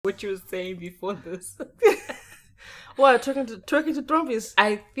what you were saying before this. What? Twerking to drumbeats?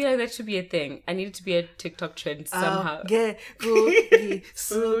 I feel like that should be a thing. I need it to be a TikTok trend somehow. Period.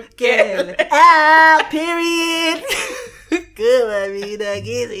 Good,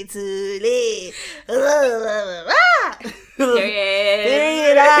 give it to me.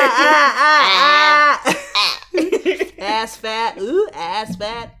 Period. Ass fat. Ooh, ass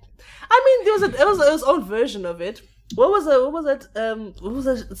fat. I mean, there was its own version of it. What was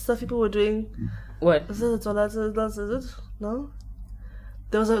that stuff people were doing? What? Is it? No?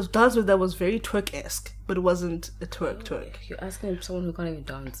 There was a dance that was very twerk-esque, but it wasn't a twerk. You're asking someone who can't even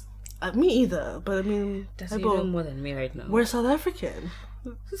dance. Me either, but I mean... That's even more than me right now. We're South African.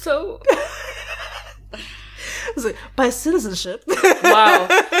 So... So, by citizenship. Wow.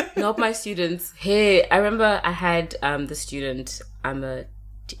 Not my students. Hey, I remember I had the student... I'm a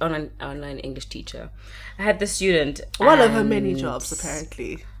online English teacher. I had the student... One of her many jobs,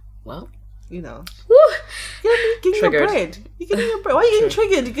 apparently. Well... You know. Woo! You're getting your bread. You're getting your bread. Why are you getting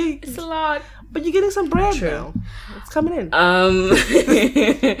triggered? It's a lot. But you're getting some bread now. It's coming in. I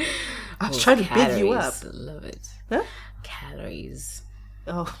was trying to big you up. Love it. Huh? Calories.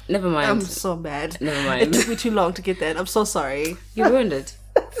 Oh. Never mind. I'm so mad. Never mind. It took me too long to get that. I'm so sorry. You ruined it.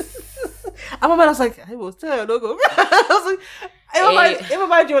 I was like, I will tell no go. I was like, in my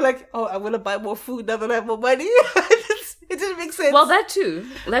mind, you were like, oh, I'm going to buy more food now that I have more money. It didn't make sense. Well, that too.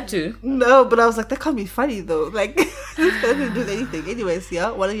 No, but I was like, that can't be funny though. Like, that didn't do anything. Anyways,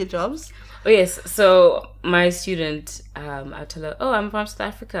 yeah, what are your jobs? Oh yes, so my student, I tell her, oh, I'm from South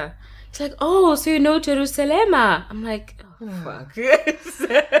Africa. She's like, oh, so you know Jerusalem? I'm like, oh, fuck.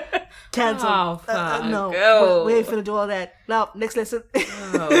 Cancel. Oh, fuck. No, we ain't finna do all that. Now, next lesson.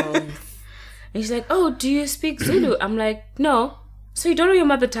 Oh. And she's like, oh, do you speak Zulu? I'm like, no. So you don't know your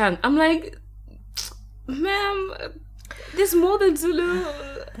mother tongue? I'm like, ma'am, there's more than Zulu.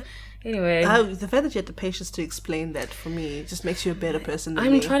 Anyway. The fact that you had the patience to explain that for me just makes you a better person than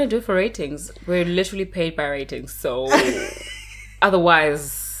me. I'm trying to do it for ratings. We're literally paid by ratings, so...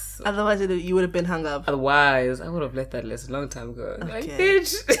 Otherwise, you would have been hung up. Otherwise, I would have left that lesson a long time ago. Okay. Like,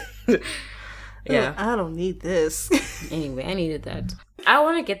 bitch. Yeah. I don't need this. Anyway, I needed that. I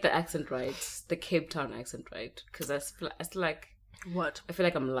want to get the accent right. The Cape Town accent right. Because I feel like... What? I feel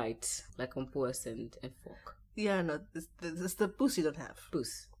like I'm light. Like I'm Boos and Folk. Yeah, no. It's the boost you don't have.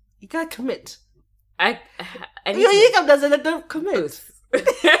 Boost. You gotta commit. I you don't commit. Boost.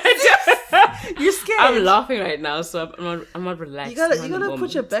 You're scared. I'm laughing right now, so I'm not relaxed. You gotta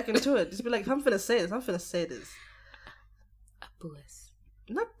put your back into it. Just be like, I'm finna say this. A Boos.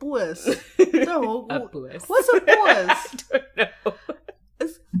 Not Boos. No. A Boos. What's a Boos? I don't know.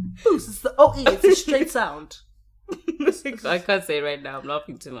 It's Boos. It's the OE. It's a straight sound. I can't say it right now. I'm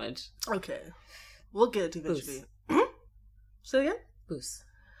laughing too much. Okay. We'll get it eventually. Say again? Boos.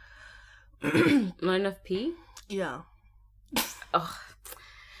 Not enough P? Yeah. Oh.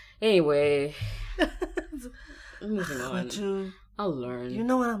 Anyway. Moving on. I'll learn. You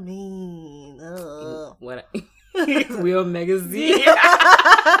know what I mean. We're magazine.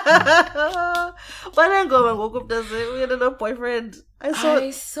 Why didn't go and woke up does it? We had a boyfriend. I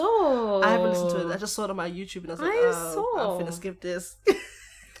saw. I haven't listened to it. I just saw it on my YouTube and I was like, I'm finna skip this.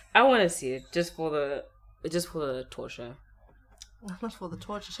 I want to see it just for the torture. Not for the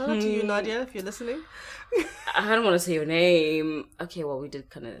torture. Shout out to you, Nadia, if you're listening. I don't want to say your name. Okay, well, we did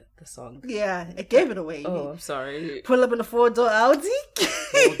kind of the song. Yeah, it gave it away. Oh, I'm sorry. Pull up in a 4-door Audi.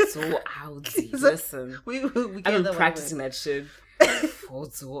 4-door Audi. Listen, we I've been practicing that shit.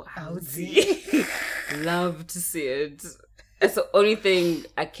 4-door Audi. Love to see it. That's the only thing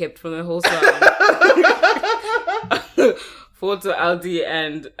I kept from the whole song. 4-door Audi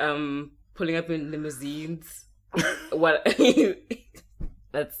and pulling up in limousines. What?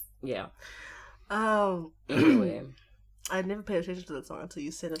 That's yeah. Anyway, I never paid attention to that song until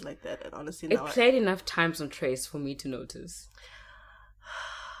you said it like that, and honestly, it played enough times on Trace for me to notice.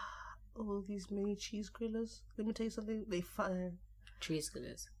 Oh, these mini cheese grillers! Let me tell you something. They fire cheese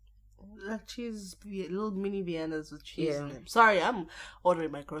grillers, like cheese, little mini Viennas with cheese in them. Sorry, I'm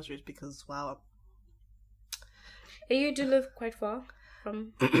ordering my groceries because wow. Hey, you do live quite far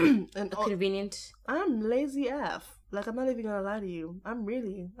from and convenient. I'm lazy AF. Like, I'm not even gonna lie to you. I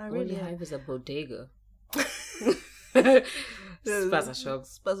really All you have is a bodega. Spaza shop.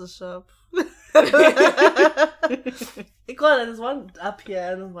 There's one up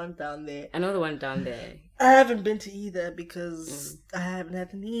here and there's one down there. I know the one down there. I haven't been to either because I haven't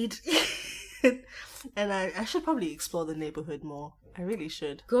had the need. And I should probably explore the neighborhood more. I really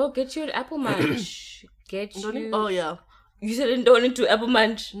should. Go get you an apple munch. Oh yeah. You said don't into Apple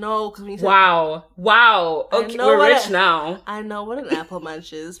Munch? No, because when you said... Wow. Okay, we're rich now. I know what an Apple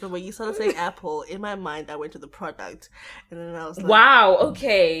Munch is, but when you started saying Apple, in my mind, I went to the product. And then I was like... Wow,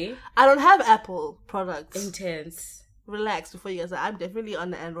 okay. I don't have Apple products. Intense. Relax before you guys... I'm definitely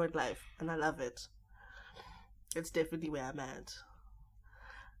on the Android life, and I love it. It's definitely where I'm at.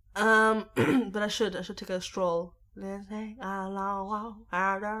 But I should take a stroll. Let's take a long walk.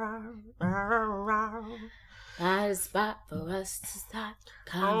 Find a spot for us to start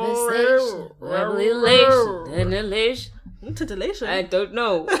conversation, revelation, and elation. Titillation? I don't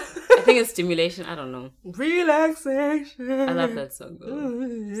know. I think it's stimulation. I don't know. Relaxation. I love that song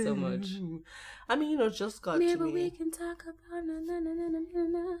though so much. I mean, just got Maybe to me. we can talk about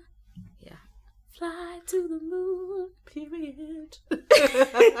yeah. Fly to the moon. Period.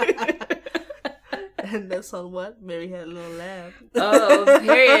 And that song, what? Mary Had a Little Lamb. Oh,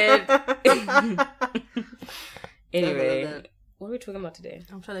 period. Anyway, what are we talking about today?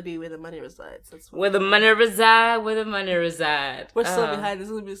 I'm trying to be where the money resides. That's where the money reside. Where the money reside. We're so behind. This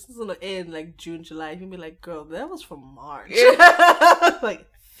is gonna end like June, July. You'll be like, girl, that was from March. Like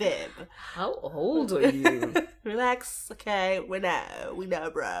Feb. How old are you? Relax. Okay, we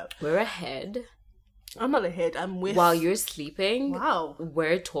know, bro. We're ahead. I'm not ahead. I'm with. While you're sleeping. Wow.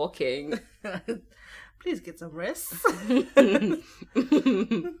 We're talking. Please get some rest.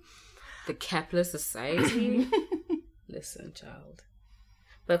 The Kepler Society. Listen, child.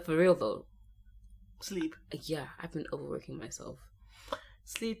 But for real though. Sleep. Yeah, I've been overworking myself.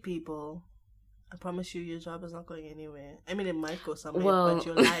 Sleep, people. I promise you, your job is not going anywhere. I mean, it might go somewhere, well, but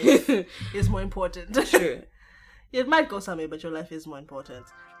your life is more important. True. It might go somewhere, but your life is more important.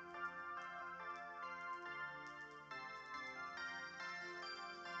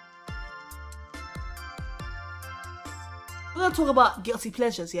 We're going to talk about guilty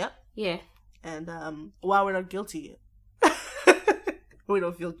pleasures, yeah? Yeah. And why we're not guilty. We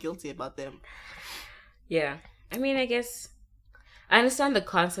don't feel guilty about them. Yeah. I mean, I guess I understand the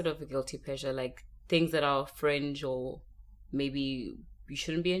concept of a guilty pleasure, like things that are fringe or maybe you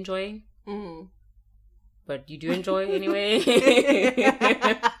shouldn't be enjoying. Mm. But you do enjoy anyway.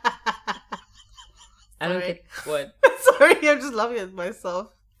 I don't get what. Sorry, I'm just laughing at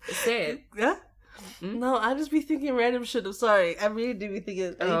myself. Say it. Yeah? Mm? No, I just be thinking random shit. I'm sorry. I really do be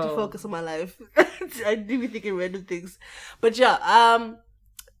thinking I need to focus on my life. I do be thinking random things. But yeah, I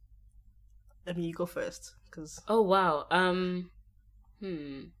mean, you go first. Cause oh, wow.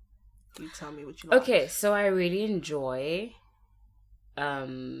 You tell me what you like. Okay, so I really enjoy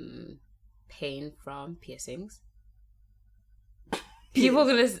pain from piercings. People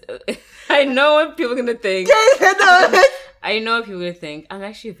gonna... I know what people gonna think. I know what people gonna think. I'm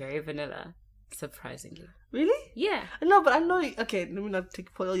actually very vanilla. Surprisingly. Really? Yeah. No, but I know... Okay, let me not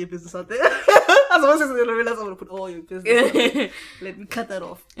put all your business out there. I was going to realize I'm going to put all your business out there. Let me cut that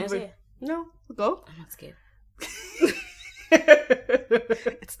off. No, go. I'm not scared.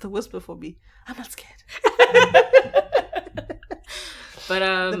 It's the whisper for me. I'm not scared. But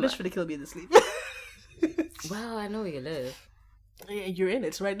the bitch finna kill me in the sleep. Well, I know where you live. Yeah, you're in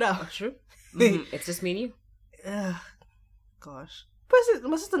it right now. Oh, true. Mm-hmm. It's just me and you. Gosh. But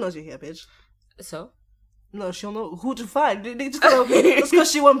my sister knows you're here, bitch. So? No, she'll know who to find. Just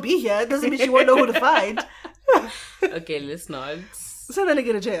because she won't be here doesn't mean she won't know who to find. Okay, let's not. Send that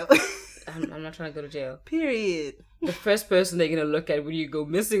nigga to jail. I'm not trying to go to jail. Period. The first person they're gonna look at when you go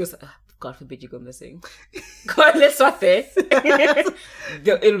missing is, God forbid you go missing. God, let's not say.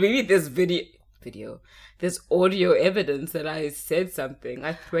 It'll be this video. There's audio evidence that I said something.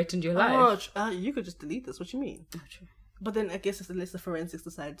 I threatened your life. You could just delete this. What you mean? Oh, true. But then I guess unless the forensics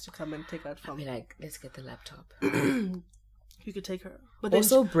decide to come and take out from... I'll be like, let's get the laptop. You could take her. But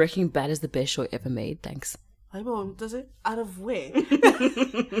also, Breaking Bad is the best show ever made. Thanks. I won't. Does it? Out of where? Is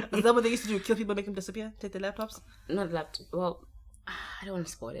that what they used to do? Kill people, make them disappear? Take their laptops? Not laptop. Well, I don't want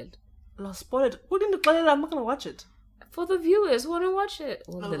to spoil it. No, spoil it. Who didn't spoil it? I'm not going to watch it. For the viewers who want to watch it.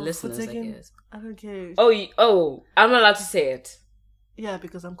 Well, the listeners, I guess. I don't care. Oh, I'm not allowed to say it. Yeah,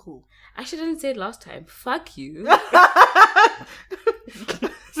 because I'm cool. I didn't say it last time. Fuck you.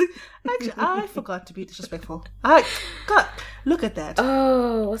 Actually, I forgot to be disrespectful. God, look at that.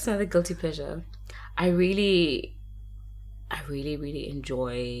 Oh, what's another guilty pleasure? I really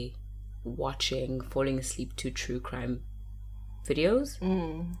enjoy falling asleep to true crime videos.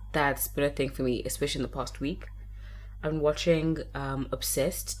 That's been a thing for me, especially in the past week. I'm watching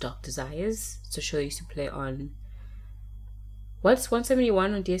Obsessed, Dark Desires. It's a show I used to play on... What's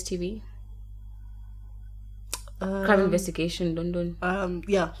 171 on DSTV? Crime Investigation, London.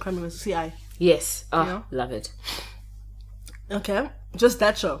 Yeah, Crime Investigation, CI. Yes. Oh, love it. Okay. Just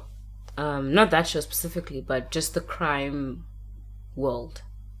that show. Not that show specifically, but just the crime world.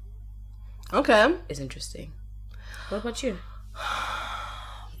 Okay. Is interesting. What about you?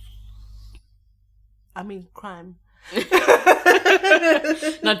 I mean, crime.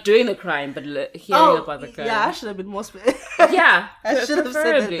 Not doing the crime, but hearing about the crime. Yeah, I should have been more specific. Yeah, I should have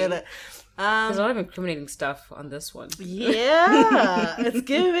said that better. There's a lot of incriminating stuff on this one. Yeah, it's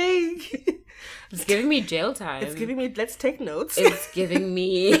giving. It's giving me jail time. It's giving me. Let's take notes. It's giving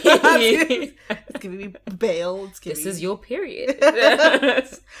me. It's giving me bail. This is your period.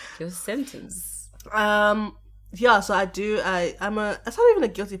 Your sentence. Yeah, so I do. It's not even a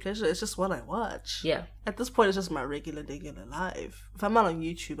guilty pleasure. It's just what I watch. Yeah. At this point, it's just my regular life. If I'm not on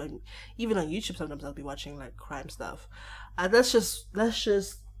YouTube, even on YouTube, sometimes I'll be watching like crime stuff. That's just that's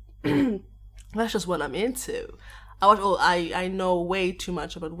just what I'm into. I know way too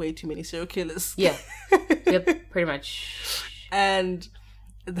much about way too many serial killers. Yeah. Yep. Pretty much. And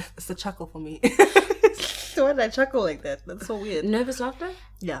it's the chuckle for me. Why did I chuckle like that? That's so weird. Nervous laughter?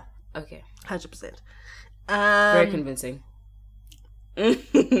 Yeah. Okay. 100%. Very convincing.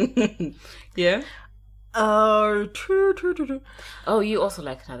 Yeah. True. Oh, you also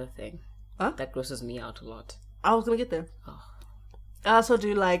like another thing. Huh? That grosses me out a lot. I was gonna get there. Oh. I also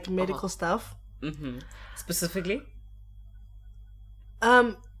do like medical stuff. Mm-hmm. Specifically?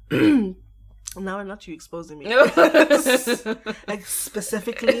 Now I'm not you exposing me. No. Like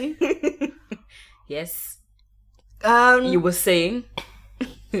specifically. Yes. You You were saying?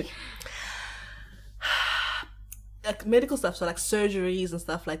 Like medical stuff, so like surgeries and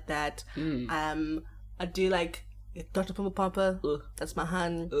stuff like that. I do like Dr. Pumpa Pumpa. That's my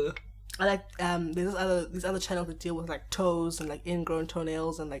hand. I like there's these other channels that deal with like toes and like ingrown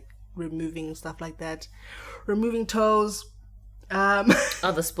toenails and like removing stuff like that. Removing toes. Oh,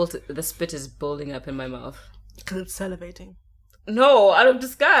 the spit is building up in my mouth. Because it's salivating. No, out of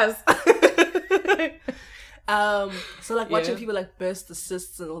disgust. So like watching people like burst the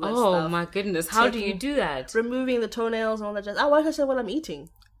cysts and all that Oh stuff. my goodness, how do you do that? Removing the toenails and all that jazz. I watch that while I'm eating.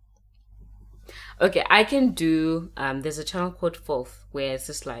 Okay, I can do, there's a channel called Fourth where it's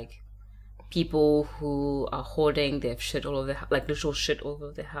just like people who are hoarding, they have shit all over like literal shit all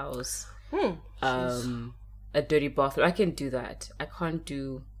over their house. A dirty bathroom. I can do that. I can't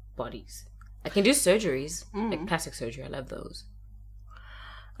do bodies. I can do surgeries, like plastic surgery. I love those.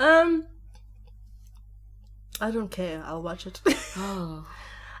 I don't care. I'll watch it. Oh.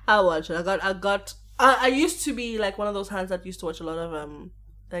 I'll watch it. I used to be like one of those hands that used to watch a lot of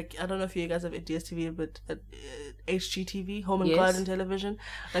like I don't know if you guys have DSTV, but HGTV, Home and Garden Television,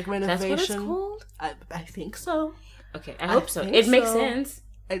 like renovation. That's what it's called? I think so. Okay, I hope so. It makes sense.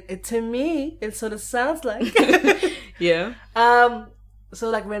 It to me, it sort of sounds like. Yeah. So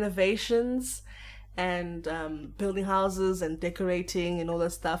like renovations and building houses and decorating and all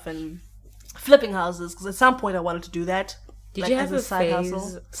that stuff and flipping houses, because at some point I wanted to do that. Did like, you have as a side phase?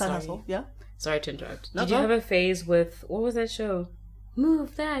 hustle? Side hustle, yeah. Sorry to interrupt. No, Did you have a phase with, what was that show?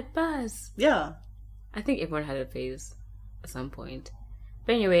 Move That Buzz. Yeah. I think everyone had a phase at some point.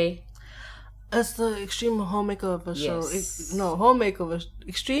 But anyway. It's the Extreme Home Makeover show. Yes. Home Makeover.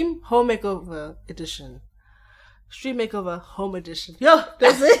 Extreme Home Makeover Edition. Extreme Makeover Home Edition. Yo,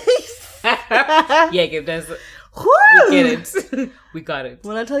 that's it. Yeah, give that's it. Woo! We get it. We got it.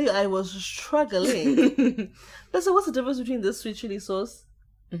 When I tell you I was struggling. Listen, what's the difference between this sweet chili sauce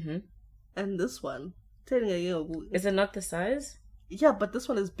and this one? Telling you, is it not the size? Yeah, but this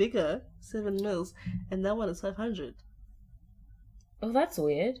one is bigger, 7 mils, and that one is 500. Oh, that's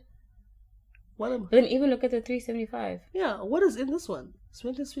weird. What? Then even look at the 375. Yeah, what is in this one?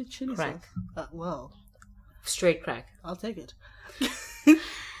 Sweet chili Crack. sauce. Well, straight crack. I'll take it.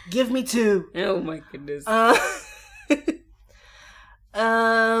 Give me 2. Oh my goodness. What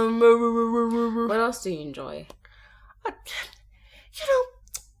else do you enjoy?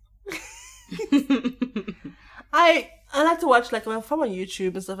 I like to watch, like, when I'm on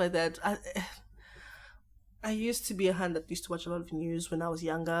YouTube and stuff like that. I used to be a hand that used to watch a lot of news when I was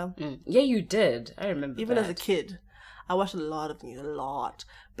younger. Yeah, you did. I remember Even that. as a kid, I watched a lot of news, a lot.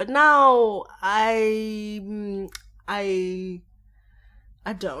 But now, I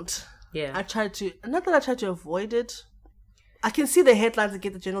don't. Yeah. not that I try to avoid it. I can see the headlines and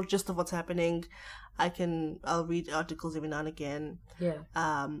get the general gist of what's happening. I'll read articles every now and again. Yeah.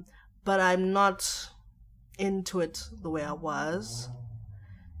 But I'm not into it the way I was.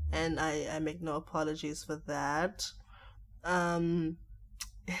 And I make no apologies for that. Now,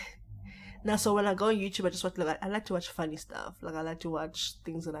 so when I go on YouTube, I just watch, I like to watch funny stuff. Like, I like to watch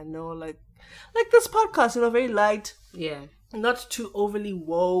things that I know, like this podcast, very light. Yeah. not too overly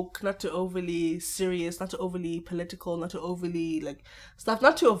woke, not too overly serious, not too overly political, not too overly like stuff,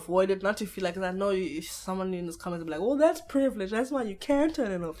 not to avoid it, not to feel like, I know if someone in this comment will be like, oh, that's privilege, that's why you can't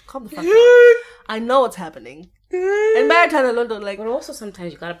turn it off. Calm the fuck down. I know what's happening. And by the time I learned, like, but also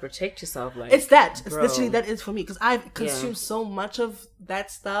sometimes you gotta protect yourself. Like, it's that. It's bro. literally that is for me because I've consumed so much of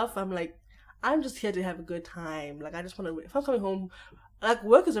that stuff. I'm like, I'm just here to have a good time. Like, I just want to. If I'm coming home, like,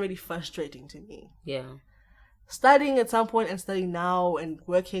 work is already frustrating to me. Yeah. Studying at some point and studying now and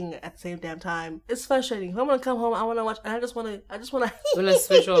working at the same damn time, it's frustrating. If I'm gonna come home, I want to watch, and I just want to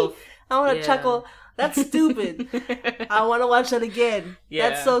switch off. I want to chuckle. That's stupid. I want to watch it again. Yeah.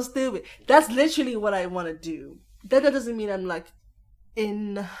 That's so stupid. That's literally what I want to do. That doesn't mean I'm like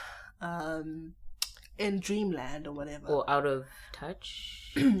in dreamland or whatever. Or out of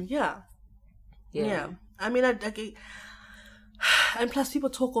touch. Yeah. I mean, and plus people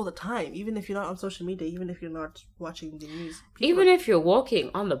talk all the time, even if you're not on social media, even if you're not watching the news. Even if you're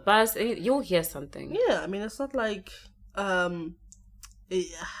walking on the bus, you'll hear something. Yeah, I mean, it's not like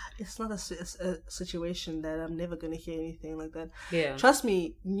it's not a situation that I'm never going to hear anything like that. Yeah. Trust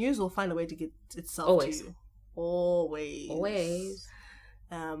me, news will find a way to get itself to you. Always.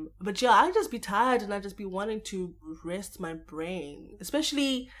 But yeah, I just be tired and I just be wanting to rest my brain.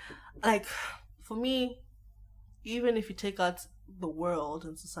 Especially, like, for me, even if you take out the world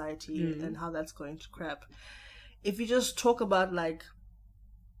and society and how that's going to crap, if you just talk about, like,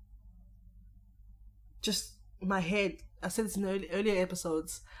 just my head, I said this in earlier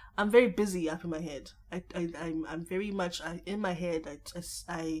episodes, I'm very busy up in my head. I'm very much in my head.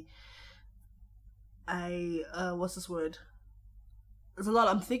 I what's this word? There's a lot.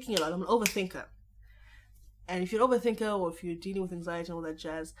 I'm thinking a lot. I'm an overthinker. And if you're an overthinker or if you're dealing with anxiety and all that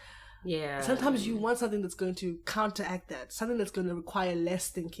jazz, sometimes you want something that's going to counteract that. Something that's going to require less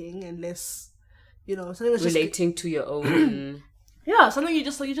thinking and less, something that's relating to your own. Yeah, something you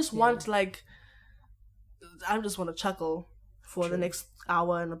just want, like, I just want to chuckle for the next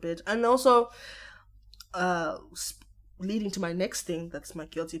hour and a bit. And also, leading to my next thing, that's my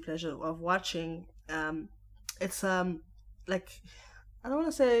guilty pleasure of watching. It's like, I don't want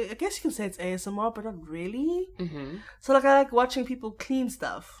to say, I guess you can say it's ASMR, but not really. Mm-hmm. So, like, I like watching people clean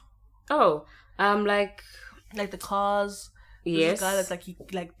stuff. Oh, like the cars. Yes. There's a guy that's like, he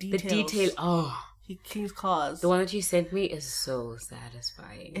like details. The detail. Oh, he cleans cars. The one that you sent me is so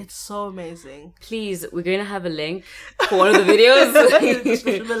satisfying. It's so amazing. Please, we're going to have a link for one of the videos.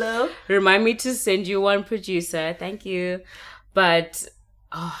 Description below. Remind me to send you one, producer. Thank you. But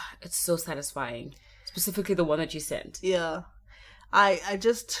it's so satisfying. Specifically the one that you sent. Yeah. I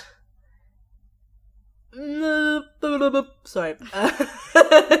just... Sorry.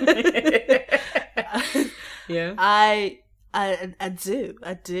 Yeah. I do.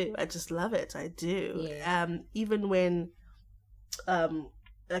 I just love it. I do. Yeah. Even when,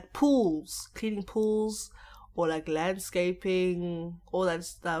 like pools, cleaning pools, or like landscaping, all that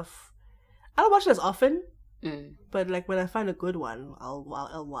stuff. I don't watch it as often, but like when I find a good one,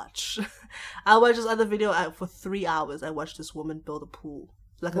 I'll watch. I'll watch this other video for 3 hours. I watched this woman build a pool,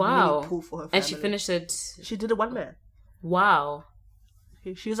 like a mini pool for her family. And she finished it. She did it one man. Wow.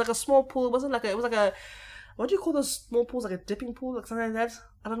 She was like a small pool. It wasn't like it was like a. What do you call those small pools? Like a dipping pool, like something like that.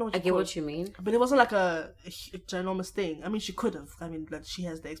 I don't know what you I get what you mean. But it wasn't like a ginormous thing. I mean, she could have. I mean, like, she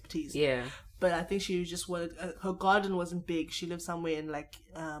has the expertise. Yeah. But I think she just wanted. Her garden wasn't big. She lived somewhere in like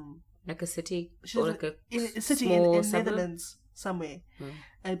a city, or like a city in Netherlands somewhere.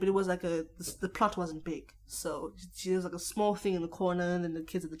 But it was like the plot wasn't big, so she was like a small thing in the corner, and then the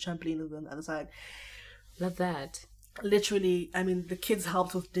kids at the trampoline on the other side. Love that. Literally, I mean, the kids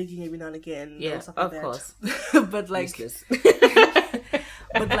helped with digging every now and again. Yeah, stuff of like course. But like,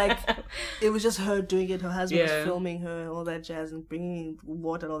 but like, it was just her doing it. Her husband was filming her and all that jazz and bringing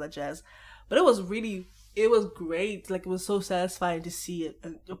water and all that jazz. But it was great. Like, it was so satisfying to see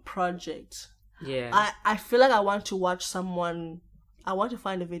a project. Yeah. I feel like I want to watch someone. I want to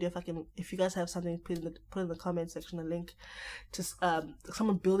find a video if you guys have something, put in the comment section a link to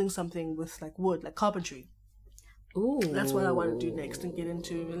someone building something with like wood, like carpentry. Ooh. That's what I want to do next and get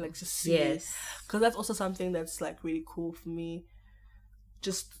into and like just see it. Because that's also something that's like really cool for me.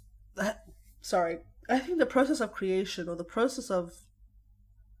 Just I think the process of creation or the process of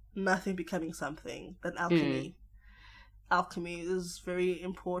nothing becoming something, that alchemy is very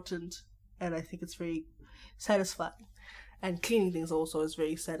important, and I think it's very satisfying. And cleaning things also is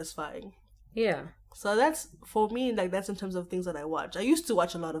very satisfying. Yeah. So that's, for me, like, that's in terms of things that I watch. I used to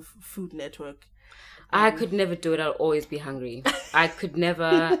watch a lot of Food Network. I could never do it. I'll always be hungry. I could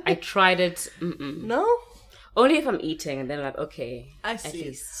never. I tried it. No? Only if I'm eating, and then I'm like, okay. I see. At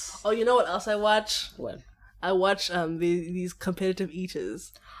least. Oh, you know what else I watch? What? I watch these competitive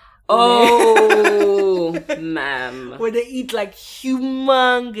eaters. Oh, ma'am. Where they eat like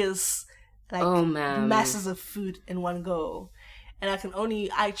humongous, like ma'am, masses of food in one go. And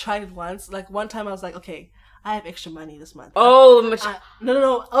I tried it once. Like one time I was like, okay, I have extra money this month. Oh,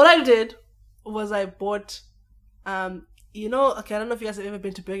 no. All I did was I bought, okay, I don't know if you guys have ever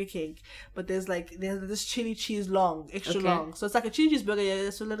been to Burger King, but there's this chili cheese extra long. So it's like a chili cheese burger. Yeah,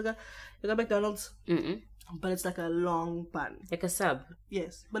 so like a McDonald's. Mm-mm. But it's like a long bun. Like a sub.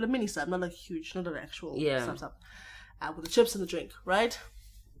 Yes, but a mini sub, not like huge, not an actual sub. With the chips and the drink, right?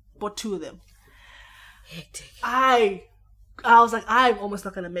 Bought 2 of them. Hectic. I was like, I'm almost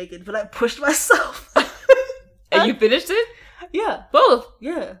not going to make it, but I pushed myself. And you finished it? Yeah. Both?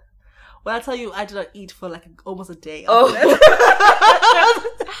 Yeah. Well, I tell you, I did not eat for like almost a day. Oh.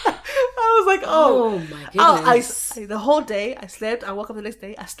 I was like, oh my goodness. The whole day, I slept, I woke up the next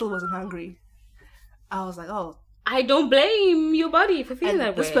day, I still wasn't hungry. I was like, oh. I don't blame your body for feeling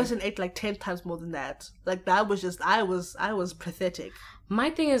that way. This person ate like 10 times more than that. Like that was just, I was pathetic. My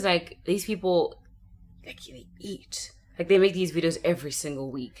thing is like, these people, like they eat. Like they make these videos every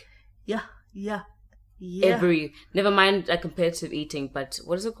single week. Yeah. Never mind like competitive eating, but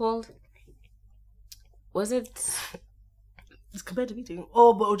what is it called? Was it? It's competitive eating.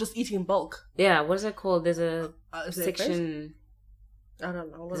 Oh, but just eating in bulk. Yeah, what is it called? There's a section. I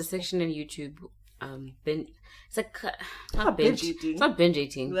don't know. There's a section in YouTube. It's like not binge eating. It's not binge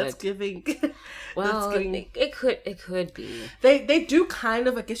eating. That's but, giving. Well, that's giving, it could be. They do kind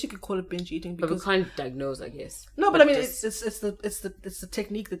of. I guess you could call it binge eating because but we can't diagnose. I guess. No, but I mean it's the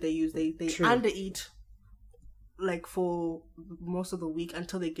technique that they use. They undereat like for most of the week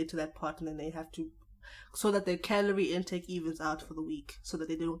until they get to that part, and then they have to, so that their calorie intake evens out for the week, so that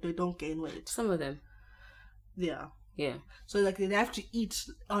they don't gain weight. Some of them. Yeah. Yeah. So like they have to eat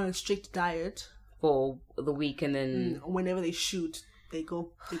on a strict diet for the week, and then whenever they shoot, they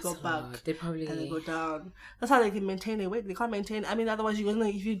go back. They probably and they go down. That's how they can maintain their weight. They can't maintain. I mean, otherwise if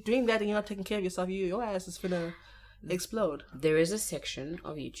you're doing that and you're not taking care of yourself, your ass is gonna explode. There is a section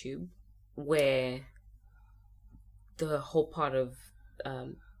of YouTube where the whole part of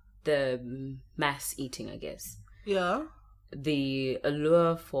the mass eating, I guess. Yeah. The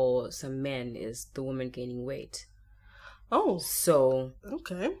allure for some men is the woman gaining weight. Oh. So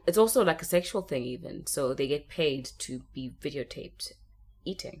okay. It's also like a sexual thing even. So they get paid to be videotaped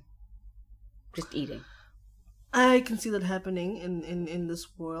eating. Just eating. I can see that happening in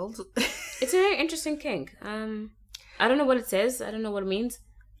this world. It's a very interesting kink. I don't know what it says. I don't know what it means.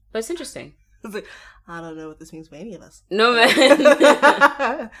 But it's interesting. I don't know what this means for any of us. No,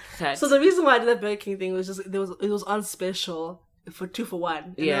 man. So the reason why I did that Burger King thing was just it was on special for 2 for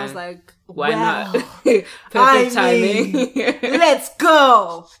 1. And I was like, why not? Perfect timing. Let's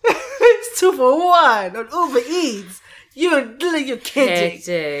go. It's 2 for 1 on Uber Eats. You're kidding.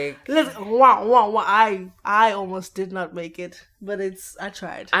 Hectic. Wow. I almost did not make it, but I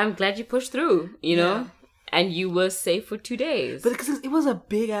tried. I'm glad you pushed through, you know? And you were safe for 2 days. But because it was a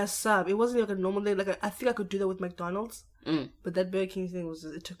big ass sub. It wasn't like a normal day. Like I think I could do that with McDonald's. But that Burger King thing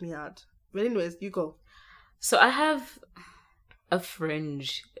it took me out. But anyways, you go. So I have a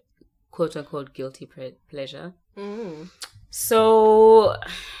fringe, quote unquote, guilty pleasure. So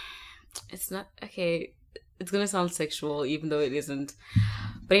it's not okay. It's gonna sound sexual, even though it isn't.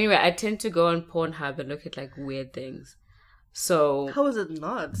 But anyway, I tend to go on Pornhub and look at like weird things. So how is it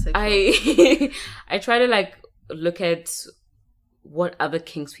not sexual? I try to like look at what other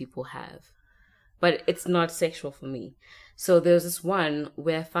kinks people have, but it's not sexual for me. So there's this one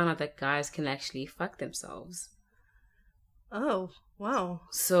where I found out that guys can actually fuck themselves. Oh wow!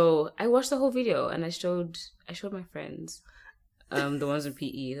 So I watched the whole video and I showed my friends, the ones in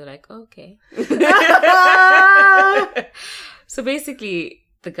PE. They're like, oh, okay. So basically,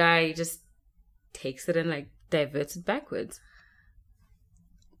 the guy just takes it and like diverts it backwards.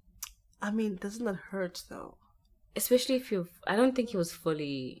 I mean, doesn't that hurt though? Especially if I don't think he was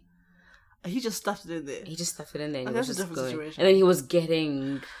fully. He just stuffed it in there. He just stuffed it in there. And that's a different situation. And then he was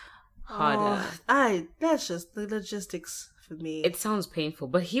getting harder. That's just the logistics for me. It sounds painful,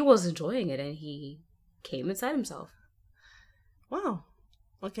 but he was enjoying it and he came inside himself. Wow.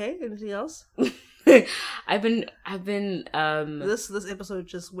 Okay. Anything else? I've been this episode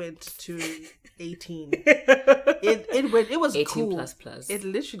just went to 18. It was 18 cool. plus. It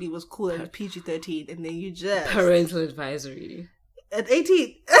literally was cool at PG-13, and then you just parental advisory at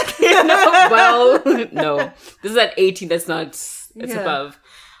 18. No, this is at 18. That's not. It's above.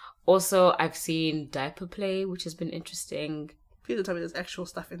 Also, I've seen diaper play, which has been interesting. Please don't tell me there's actual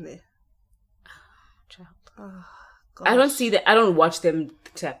stuff in there. Child. Oh, I don't see that. I don't watch them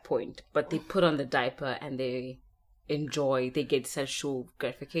to that point, but they put on the diaper and they get sexual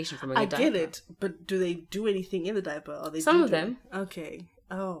gratification from a diaper. I get it, but do they do anything in the diaper? Or Some of them. Okay.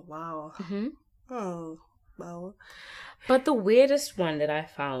 Oh, wow. Mm-hmm. Oh, wow. But the weirdest one that I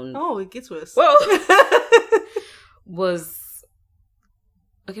found... Oh, it gets worse. Whoa! was...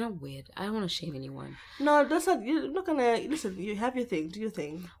 Okay, not weird. I don't want to shame anyone. No, that's not... You're not gonna... Listen, you have your thing. Do your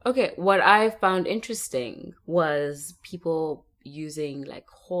thing. Okay, what I found interesting was people using, like,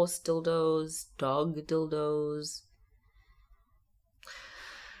 horse dildos, dog dildos.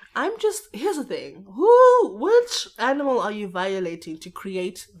 Here's the thing. Which animal are you violating to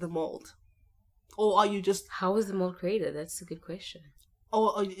create the mold? Or are you just... How is the mold created? That's a good question.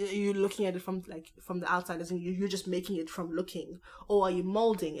 Or are you looking at it from the outside, as in you're just making it from looking? Or are you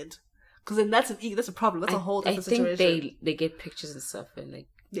molding it? Because then that's a problem. That's a whole different situation. I think they get pictures and stuff and like...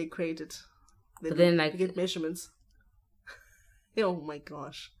 They create it. But then like... They get measurements. Oh my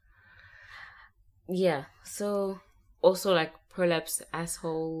gosh. Yeah, so... Also like prolapse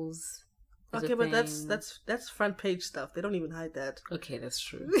assholes. Okay, but that's front page stuff. They don't even hide that. Okay, that's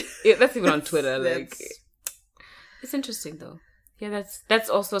true. Yeah, that's even on Twitter. Like, it's interesting though. Yeah, that's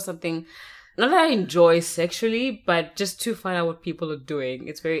also something. Not that I enjoy sexually, but just to find out what people are doing.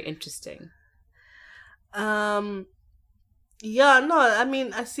 It's very interesting. Yeah, no, I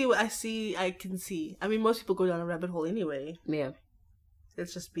mean, I can see. I mean, most people go down a rabbit hole anyway. Yeah.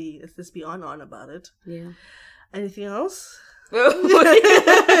 Let's just be on about it. Yeah. Anything else?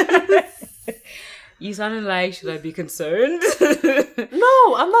 You sounded like, should I be concerned?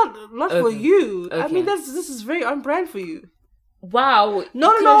 No, I'm not okay. for you. Okay. I mean, this is very on brand for you. Wow.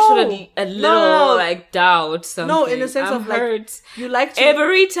 No. Should a little like doubt something. No, in the sense I'm of hurt like you like to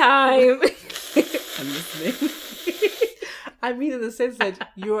every time. I'm listening. I mean, in the sense that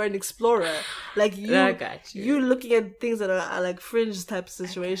you're an explorer, like I got you. You looking at things that are like fringe type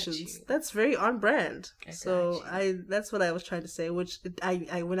situations. That's very on brand. So that's what I was trying to say. Which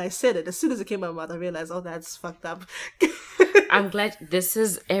I when I said it, as soon as it came out of my mouth, I realized, oh, that's fucked up. I'm glad this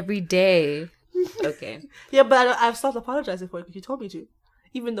is every day. Okay. Yeah, but I've started apologizing for it because you told me to,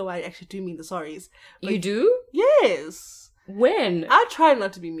 even though I actually do mean the sorries. You do? Yes. When? I try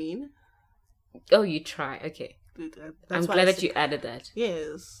not to be mean. Oh, you try. Okay. I'm glad that you added that.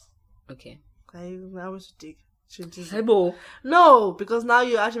 Yes. Okay. I was a dick. No, because now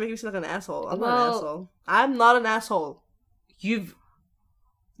you're actually making me seem like an asshole. I'm not an asshole. I'm not an asshole. You've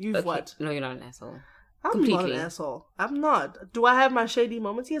okay. What? No, you're not an asshole. I'm Completely. not an asshole. I'm not. Do I have my shady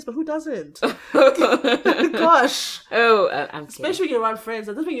moments? Yes, but who doesn't? Gosh. Oh, I'm kidding. Especially when you're around friends.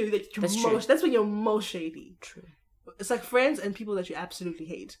 That's when that's when you're most shady. True. It's like friends and people that you absolutely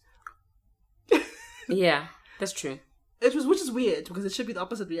hate. Yeah, that's true. Which is weird because it should be the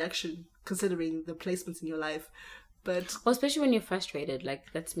opposite reaction considering the placements in your life. But well, especially when you're frustrated,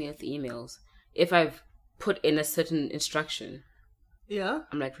 like that's me with the emails. If I've put in a certain instruction, yeah,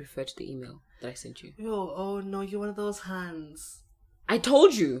 I'm like, refer to the email that I sent you. Oh no, you're one of those hands. I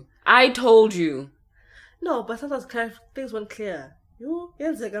told you. No, but sometimes things weren't clear.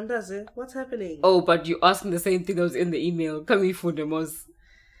 What's happening? Oh, but you asking the same thing that was in the email. Coming for the most.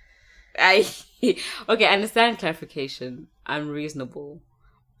 Okay, I understand clarification. I'm reasonable.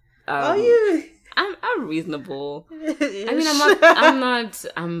 Are you? I'm reasonable. I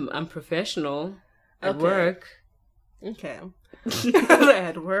mean, I'm professional at work. Okay.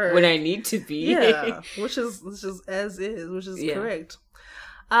 At work when I need to be. Yeah, which is as is, which is correct.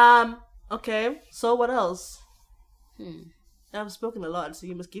 Okay. So what else? I've spoken a lot, so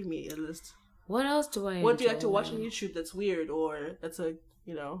you must give me a list. What else do I? What do you like to watch on YouTube that's weird or that's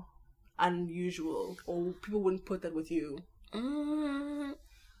unusual, or people wouldn't put that with you?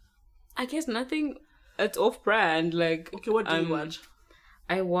 I guess nothing. It's off brand. Like, okay, what do you watch?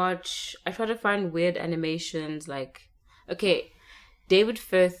 I try to find weird animations. Like, okay, David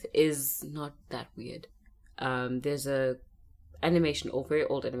Firth is not that weird. There's a animation, or very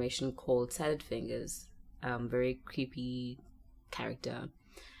old animation called Salad Fingers. Very creepy character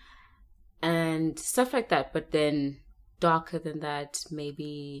and stuff like that. But then darker than that,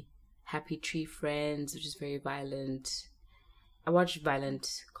 maybe Happy Tree Friends, which is very violent. I watch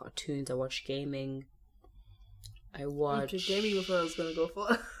violent cartoons. I watch gaming. I watch... Okay, gaming was what I was going to go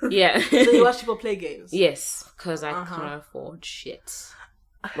for. Yeah. So you watch people play games? Yes, because I can't afford shit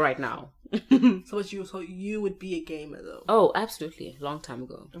right now. So you would be a gamer though? Oh, absolutely. Long time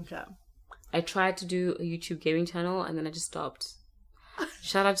ago. Okay. I tried to do a YouTube gaming channel and then I just stopped.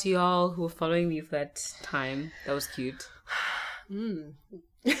 Shout out to y'all who were following me for that time. That was cute. Will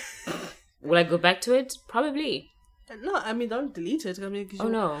I go back to it? Probably. No, I mean, don't delete it. I mean,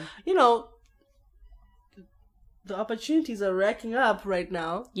 no. You know, the opportunities are racking up right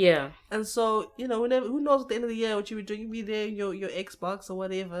now. Yeah. And so, whenever, who knows at the end of the year what you were doing? You'll be there in your Xbox or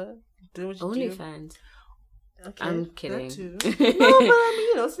whatever. Doing what you do. OnlyFans. Okay. I'm kidding. That too.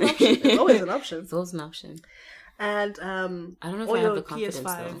 No, but it's an option. It's always an option. It's always an option. And I don't know if or I have your the confidence PS5.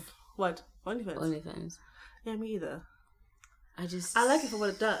 though. What? OnlyFans? OnlyFans. Yeah, me either. I like it for what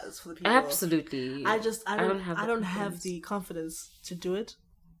it does for the people. Absolutely. I don't have the confidence to do it,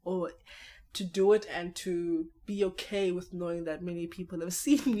 or to do it and to be okay with knowing that many people have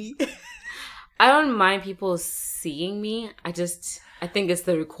seen me. I don't mind people seeing me. I think it's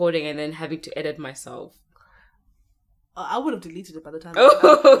the recording and then having to edit myself. I would have deleted it by the time.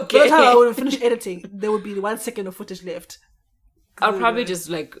 Oh, okay. By the time I would have finished editing, there would be 1 second of footage left. I'll probably just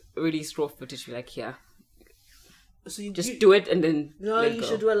like release raw footage, be like, yeah. So you do it and then you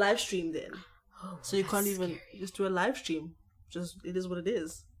should do a live stream then. Oh, so you can't even just do a live stream. Just it is what it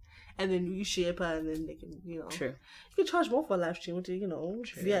is, and then you share it, and then they can True. You can charge more for a live stream with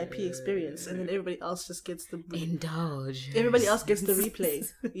VIP experience, and then everybody else just gets the indulge. Everybody else gets the replay.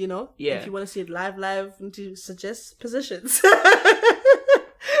 Yeah. If you want to see it live, and to suggest positions,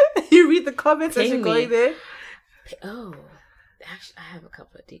 you read the comments as you're going there. Oh, actually, I have a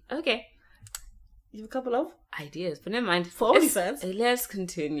couple of okay. You have a couple of ideas, but never mind. For OnlyFans. Let's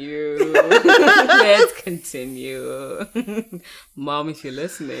continue. Let's continue. Mom, if you're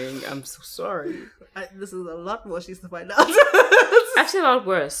listening, I'm so sorry. This is a lot more she needs to find out. I've said a lot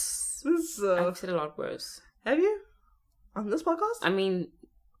worse. I've said a lot worse. Have you? On this podcast? I mean,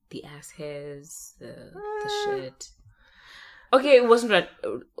 the ass hairs, the shit. Okay, it wasn't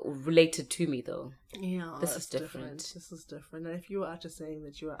related to me though. Yeah, this is different. This is different. And if you were out here saying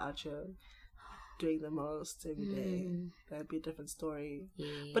that you were out here doing the most every day, that'd be a different story.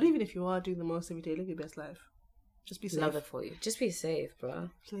 Yeah. But even if you are doing the most every day, live your best life. Just be safe. Love it for you. Just be safe,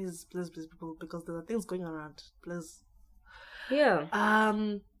 bro. Please, people, because there are things going around. Please. Yeah.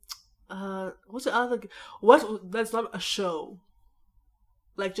 What's the other? What? That's not a show.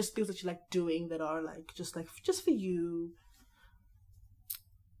 Like just things that you like doing that are just for you.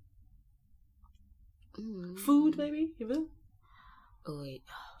 Food, maybe even. Oh wait,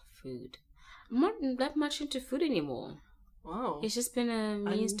 food. I'm not that much into food anymore. Wow. It's just been a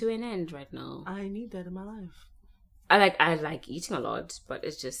means to an end right now. I need that in my life. I like eating a lot, but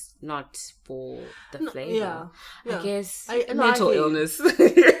it's just not for the flavor. Yeah. I guess mental illness.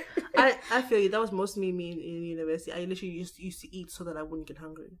 I feel you. That was mostly me in university. I literally used to eat so that I wouldn't get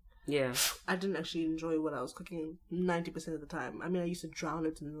hungry. Yeah. I didn't actually enjoy what I was cooking 90% of the time. I mean, I used to drown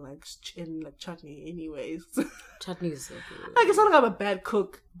it in chutney anyways. Chutney is so good. It's not like I'm a bad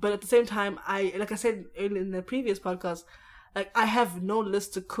cook, but at the same time, like I said in the previous podcast, I have no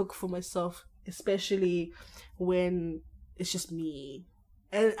list to cook for myself, especially when it's just me.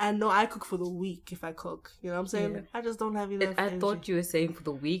 And I know I cook for the week if I cook. You know what I'm saying? Yeah. I just don't have enough energy. Thought you were saying for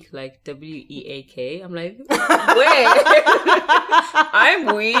the week, like WEAK. I'm like, wait.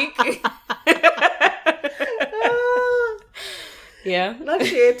 I'm weak. Yeah. Not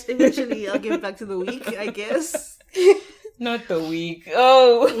yet. Eventually, I'll get back to the week, I guess. Not the week.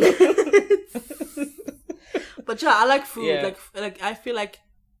 Oh. But yeah, I like food. Yeah. Like I feel like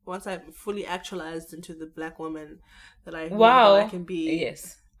once I'm fully actualized into the black woman that I can be.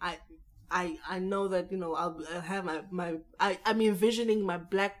 Yes. I know that I'll have I'm envisioning my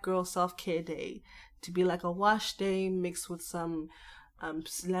black girl self-care day to be like a wash day mixed with some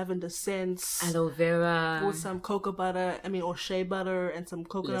lavender scents, aloe vera, with some cocoa butter, or shea butter and some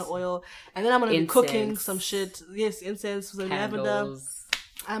coconut oil, and then I'm gonna be cooking some shit. Yes, incense with lavender.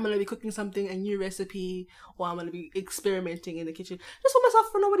 I'm gonna be cooking a new recipe, or I'm gonna be experimenting in the kitchen just for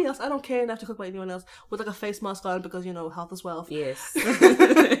myself, for nobody else. I don't care enough to cook by anyone else with a face mask on because health is wealth. Yes.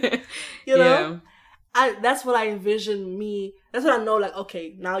 Yeah. That's what I envision me. That's what I know. Like,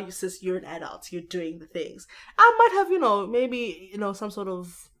 okay, now you're an adult. You're doing the things. I might have, maybe some sort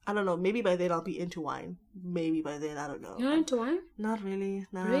of. I don't know. Maybe by then I'll be into wine. Maybe by then, I don't know. You're not into wine? Not really.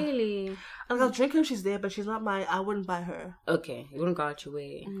 Nah. Really? I'll drink her if she's there, but she's not I wouldn't buy her. Okay, you wouldn't go out your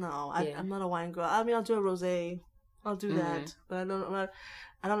way. No, I'm not a wine girl. I'll do a rosé. I'll do that, but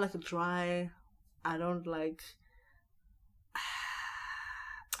I don't like it dry. I don't like.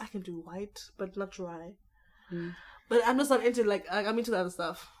 I can do white, but not dry. But I'm just not into I'm into the other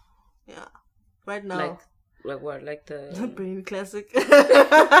stuff. Yeah, right now. Like what? Like the Britney Classic.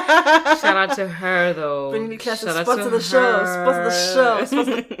 Shout out to her though. Britney Classic. Sponsor the show. Sponsor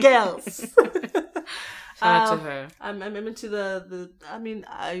the girls. Shout out to her. I'm into the.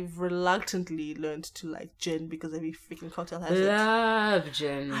 I've reluctantly learned to like gin because every freaking cocktail has it. Love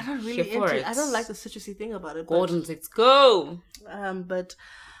gin. I don't really into it. I don't like the citrusy thing about it. Gordon's, let's go. But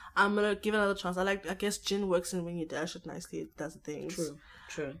I'm gonna give it another chance. I guess gin works in when you dash it nicely. It does the things.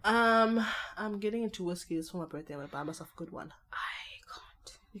 True. I'm getting into whiskey. It's for my birthday. I'm gonna buy myself a good one. I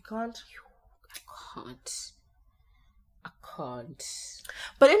can't. You can't? I can't.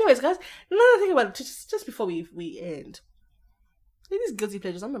 But anyways, guys, another thing about it, just before we end. These guilty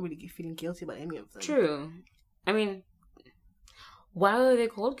pleasures, I'm not really feeling guilty about any of them. True. I mean, why are they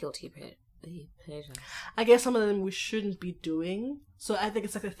called guilty pleasures? I guess some of them we shouldn't be doing. So I think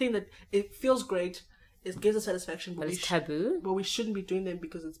it's like a thing that it feels great. It gives us satisfaction, but it's taboo. But we shouldn't be doing them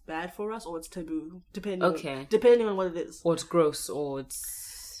because it's bad for us or it's taboo, depending on what it is. Or it's gross, or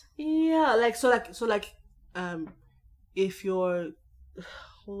it's if you're,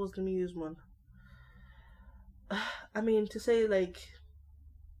 what was the meanest one? I mean, to say like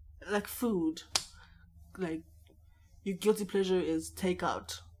food, like your guilty pleasure is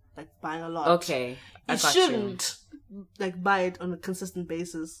takeout, like buying a lot. Okay, you shouldn't like buy it on a consistent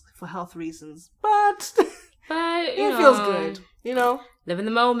basis for health reasons, but it feels good, you know. Live in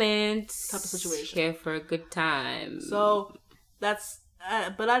the moment, type of situation. Here for a good time. So that's,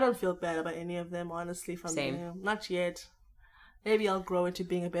 but I don't feel bad about any of them, honestly. Same. Not yet. Maybe I'll grow into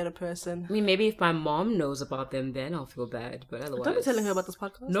being a better person. I mean, maybe if my mom knows about them, then I'll feel bad. But otherwise, don't be telling her about this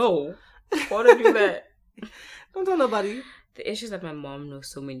podcast. No, why would I do that? Don't tell nobody. The issue is that my mom knows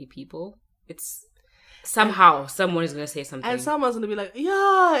so many people. It's somehow someone is gonna say something, and someone's gonna be like,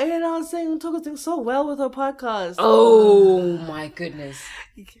 "Yeah, and I was saying talking so well with her podcast." Oh my goodness!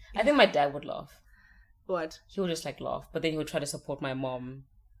 I think my dad would laugh. What? He would just like laugh, but then he would try to support my mom.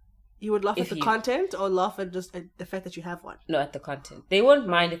 You would laugh at the content or laugh at just at the fact that you have one? No, at the content. They wouldn't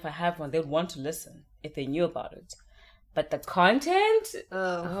mind if I have one. They would want to listen if they knew about it. But the content?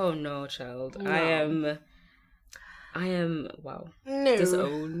 Oh no, child. No. I am, wow. No.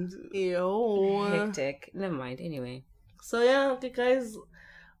 Disowned. Ew. Hectic. Never mind, anyway. So yeah, okay guys.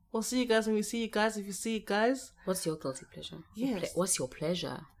 We'll see you guys when we see you guys. If you see you guys. What's your guilty pleasure? Yes. What's your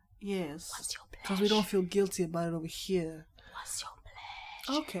pleasure? Yes. What's your pleasure? Because we don't feel guilty about it over here. What's your pleasure?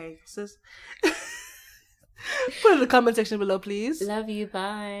 Okay, sis. Put in the comment section below, please. Love you.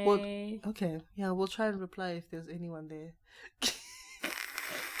 Bye. Well, okay. Yeah, we'll try and reply if there's anyone there.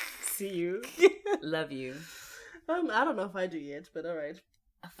 See you. Love you. I don't know if I do yet, but all right.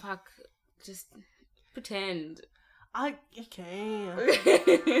 Fuck. Just pretend. Okay.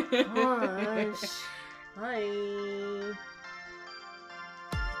 All right. Bye.